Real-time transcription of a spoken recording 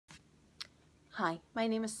Hi, my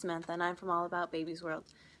name is Samantha and I'm from All About Baby's World.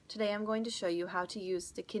 Today I'm going to show you how to use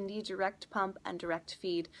the Kiinde Direct Pump and Direct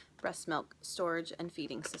Feed breast milk storage and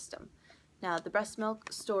feeding system. Now the breast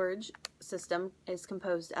milk storage system is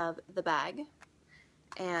composed of the bag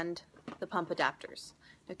and the pump adapters.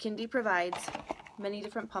 Now Kiinde provides many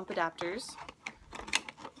different pump adapters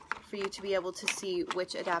for you to be able to see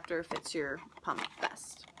which adapter fits your pump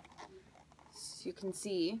best. So you can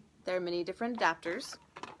see there are many different adapters.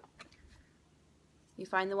 You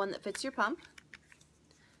find the one that fits your pump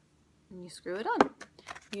and you screw it on.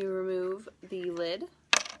 You remove the lid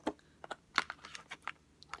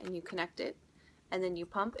and you connect it, and then you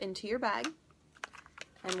pump into your bag,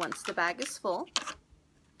 and once the bag is full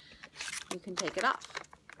you can take it off.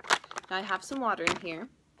 Now I have some water in here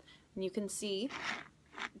and you can see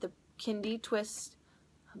the Kiinde Twist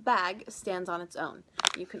bag stands on its own.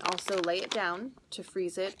 You can also lay it down to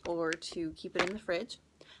freeze it or to keep it in the fridge.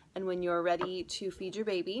 And when you're ready to feed your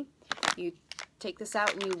baby, you take this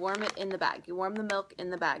out and you warm it in the bag. You warm the milk in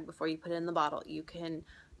the bag before you put it in the bottle. You can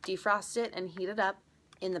defrost it and heat it up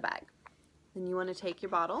in the bag. Then you want to take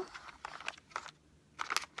your bottle.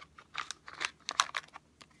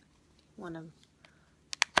 You want to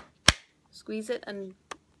squeeze it and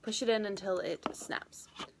push it in until it snaps.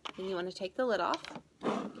 Then you want to take the lid off.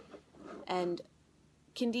 And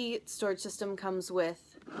Kiinde storage system comes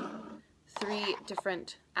with 3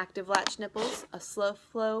 different active latch nipples, a slow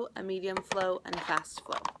flow, a medium flow, and a fast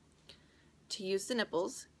flow. To use the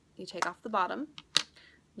nipples, you take off the bottom.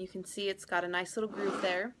 You can see it's got a nice little groove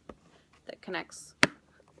there that connects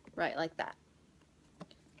right like that.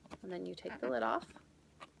 And then you take the lid off.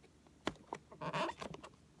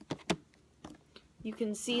 You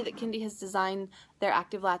can see that Kiinde has designed their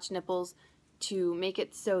active latch nipples to make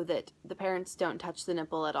it so that the parents don't touch the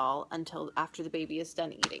nipple at all until after the baby is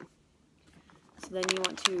done eating. So then you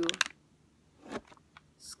want to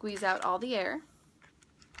squeeze out all the air.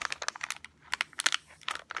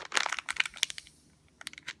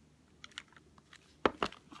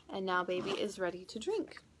 And now baby is ready to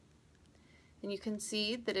drink. And you can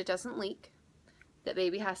see that it doesn't leak, that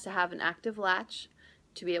baby has to have an active latch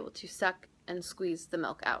to be able to suck and squeeze the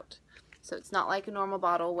milk out. So it's not like a normal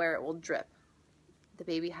bottle where it will drip. The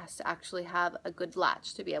baby has to actually have a good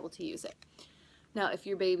latch to be able to use it. Now if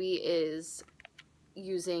your baby is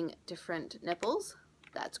using different nipples,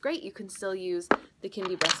 that's great. You can still use the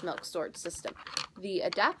Kiinde breast milk storage system. The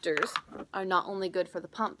adapters are not only good for the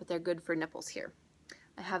pump, but they're good for nipples here.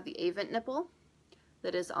 I have the Avent nipple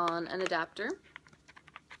that is on an adapter.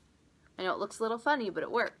 I know it looks a little funny, but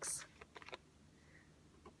it works.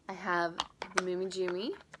 I have the Mumi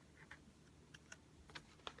Jumi,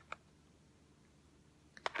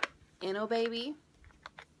 Inno Baby,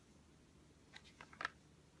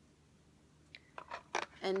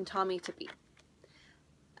 and Tommy Tippy.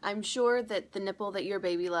 I'm sure that the nipple that your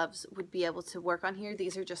baby loves would be able to work on here.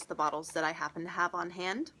 These are just the bottles that I happen to have on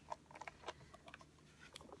hand.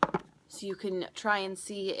 So you can try and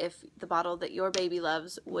see if the bottle that your baby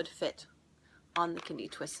loves would fit on the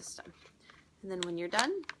Kiinde Twist system. And then when you're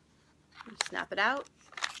done, you snap it out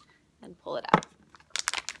and pull it out.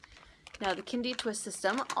 Now the Kiinde Twist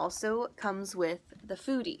system also comes with the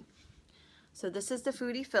Foodi. So this is the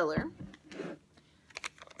Foodi filler.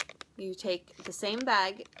 You take the same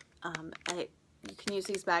bag, you can use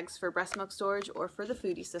these bags for breast milk storage or for the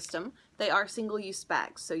Foodi system. They are single-use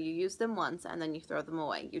bags, so you use them once and then you throw them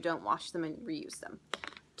away. You don't wash them and reuse them.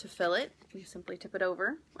 To fill it, you simply tip it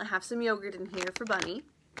over. I have some yogurt in here for Bunny,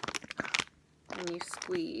 and you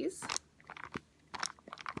squeeze.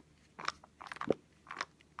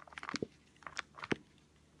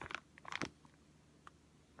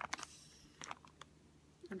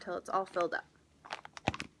 Until it's all filled up.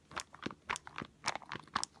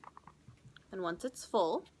 And once it's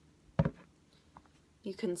full,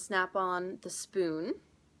 you can snap on the spoon.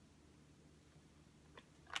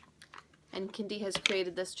 And Kiinde has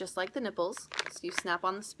created this just like the nipples. So you snap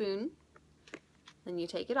on the spoon, then you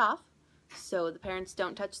take it off, so the parents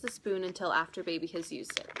don't touch the spoon until after baby has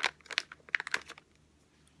used it.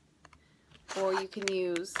 Or you can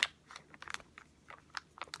use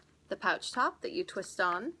the pouch top that you twist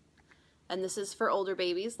on, and this is for older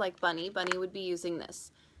babies like Bunny. Bunny would be using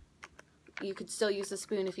this. You could still use the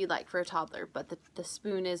spoon if you'd like for a toddler, but the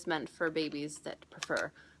spoon is meant for babies that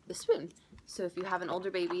prefer the spoon. So if you have an older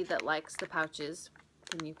baby that likes the pouches,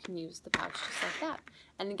 then you can use the pouch just like that.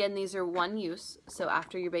 And again, these are one use, so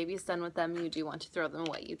after your baby is done with them, you do want to throw them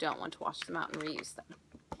away. You don't want to wash them out and reuse them.